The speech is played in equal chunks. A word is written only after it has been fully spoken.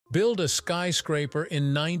Build a skyscraper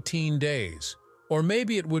in 19 days. Or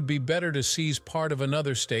maybe it would be better to seize part of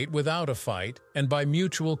another state without a fight and by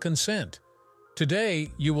mutual consent.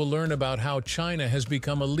 Today, you will learn about how China has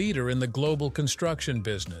become a leader in the global construction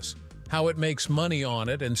business, how it makes money on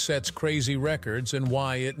it and sets crazy records, and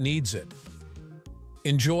why it needs it.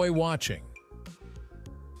 Enjoy watching.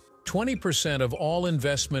 20% of all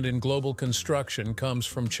investment in global construction comes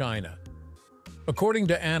from China. According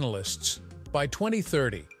to analysts, by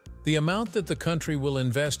 2030, the amount that the country will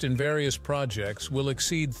invest in various projects will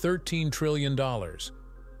exceed $13 trillion.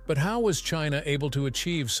 But how was China able to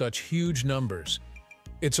achieve such huge numbers?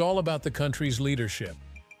 It's all about the country's leadership,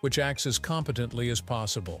 which acts as competently as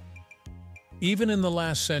possible. Even in the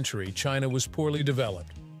last century, China was poorly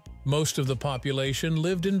developed. Most of the population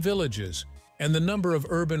lived in villages, and the number of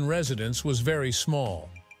urban residents was very small.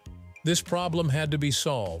 This problem had to be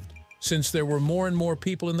solved, since there were more and more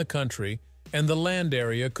people in the country, and the land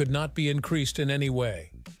area could not be increased in any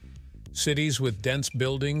way. Cities with dense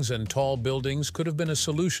buildings and tall buildings could have been a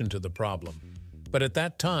solution to the problem. But at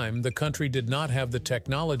that time, the country did not have the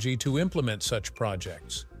technology to implement such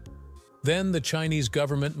projects. Then the Chinese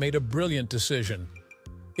government made a brilliant decision.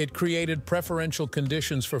 It created preferential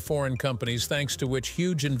conditions for foreign companies, thanks to which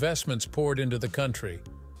huge investments poured into the country.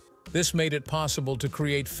 This made it possible to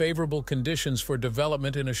create favorable conditions for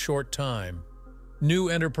development in a short time. New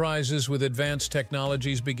enterprises with advanced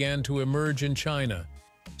technologies began to emerge in China.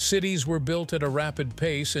 Cities were built at a rapid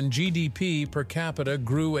pace, and GDP per capita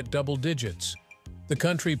grew at double digits. The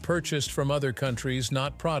country purchased from other countries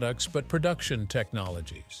not products but production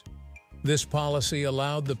technologies. This policy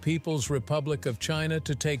allowed the People's Republic of China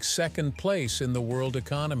to take second place in the world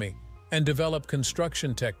economy and develop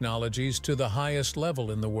construction technologies to the highest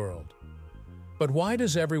level in the world. But why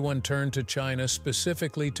does everyone turn to China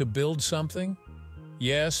specifically to build something?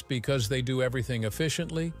 Yes, because they do everything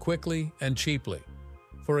efficiently, quickly, and cheaply.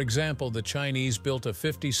 For example, the Chinese built a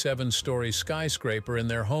 57-story skyscraper in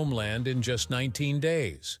their homeland in just 19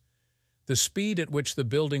 days. The speed at which the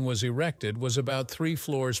building was erected was about 3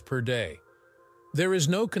 floors per day. There is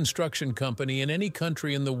no construction company in any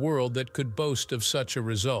country in the world that could boast of such a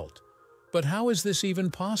result. But how is this even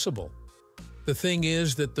possible? The thing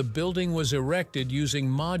is that the building was erected using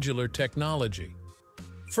modular technology.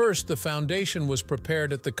 First, the foundation was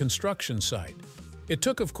prepared at the construction site. It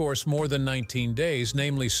took, of course, more than 19 days,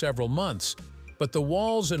 namely several months, but the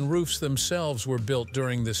walls and roofs themselves were built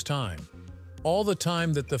during this time. All the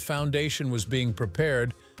time that the foundation was being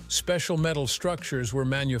prepared, special metal structures were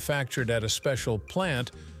manufactured at a special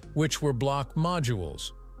plant, which were block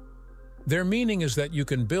modules. Their meaning is that you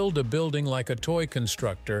can build a building like a toy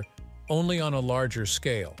constructor, only on a larger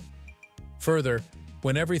scale. Further,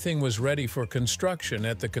 when everything was ready for construction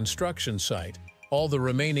at the construction site, all the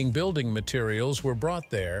remaining building materials were brought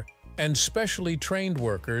there, and specially trained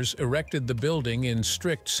workers erected the building in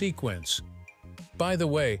strict sequence. By the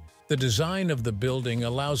way, the design of the building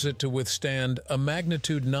allows it to withstand a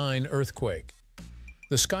magnitude 9 earthquake.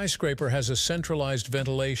 The skyscraper has a centralized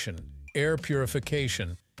ventilation, air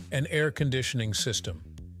purification, and air conditioning system.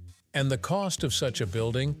 And the cost of such a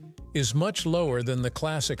building is much lower than the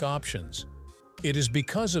classic options. It is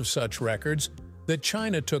because of such records that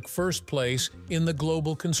China took first place in the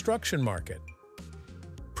global construction market.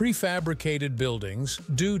 Prefabricated buildings,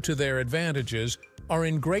 due to their advantages, are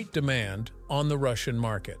in great demand on the Russian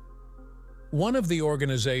market. One of the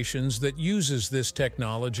organizations that uses this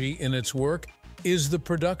technology in its work is the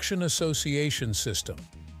Production Association System.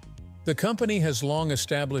 The company has long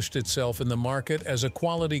established itself in the market as a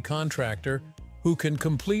quality contractor who can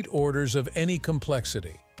complete orders of any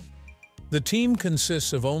complexity. The team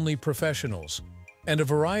consists of only professionals, and a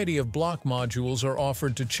variety of block modules are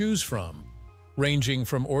offered to choose from, ranging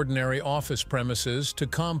from ordinary office premises to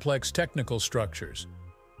complex technical structures.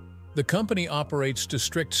 The company operates to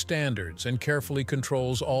strict standards and carefully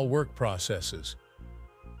controls all work processes.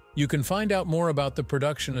 You can find out more about the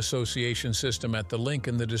Production Association System at the link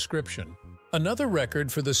in the description. Another record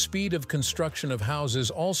for the speed of construction of houses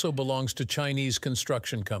also belongs to Chinese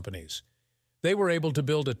construction companies. They were able to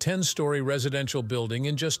build a 10-story residential building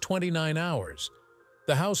in just 29 hours.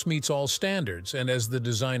 The house meets all standards and, as the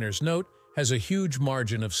designers note, has a huge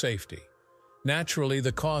margin of safety. Naturally,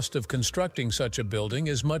 the cost of constructing such a building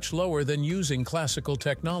is much lower than using classical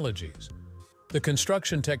technologies. The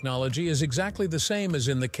construction technology is exactly the same as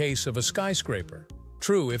in the case of a skyscraper.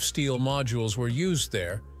 True, if steel modules were used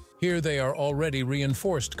there, here they are already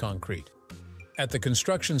reinforced concrete. At the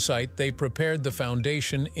construction site, they prepared the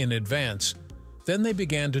foundation in advance. Then they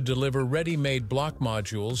began to deliver ready-made block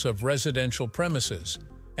modules of residential premises.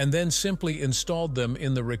 and then simply installed them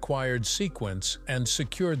in the required sequence and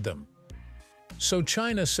secured them. So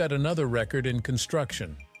China set another record in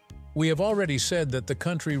construction. We have already said that the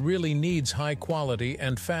country really needs high-quality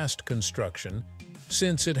and fast construction,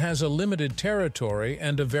 since it has a limited territory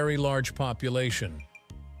and a very large population.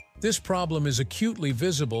 This problem is acutely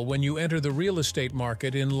visible when you enter the real estate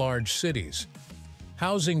market in large cities.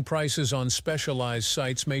 Housing prices on specialized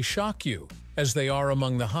sites may shock you, as they are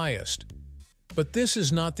among the highest. But this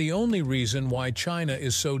is not the only reason why China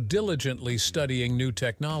is so diligently studying new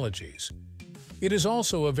technologies. It is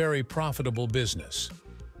also a very profitable business.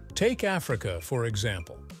 Take Africa, for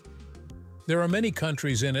example. There are many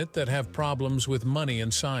countries in it that have problems with money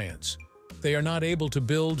and science. They are not able to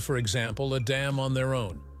build, for example, a dam on their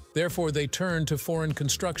own. Therefore, they turn to foreign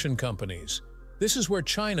construction companies. This is where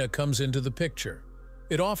China comes into the picture.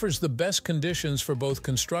 It offers the best conditions for both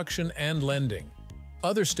construction and lending.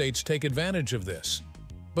 Other states take advantage of this.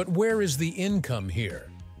 But where is the income here?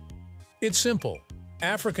 It's simple.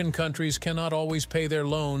 African countries cannot always pay their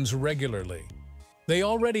loans regularly. They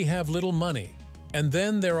already have little money, and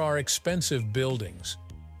then there are expensive buildings.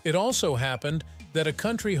 It also happened that a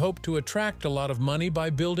country hoped to attract a lot of money by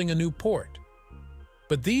building a new port.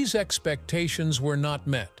 But these expectations were not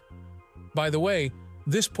met. By the way,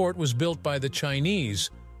 this port was built by the Chinese,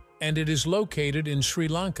 and it is located in Sri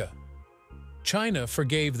Lanka. China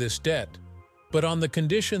forgave this debt, but on the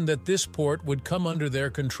condition that this port would come under their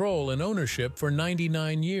control and ownership for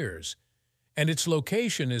 99 years, and its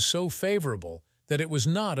location is so favorable that it was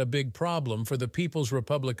not a big problem for the People's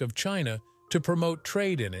Republic of China to promote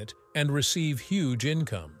trade in it and receive huge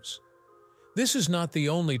incomes. This is not the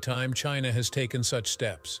only time China has taken such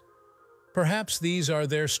steps. Perhaps these are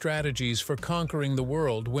their strategies for conquering the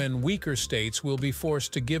world when weaker states will be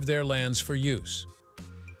forced to give their lands for use.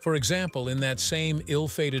 For example, in that same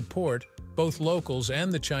ill-fated port, both locals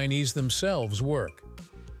and the Chinese themselves work.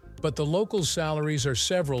 But the locals' salaries are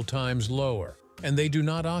several times lower, and they do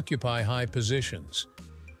not occupy high positions.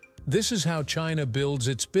 This is how China builds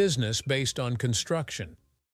its business based on construction.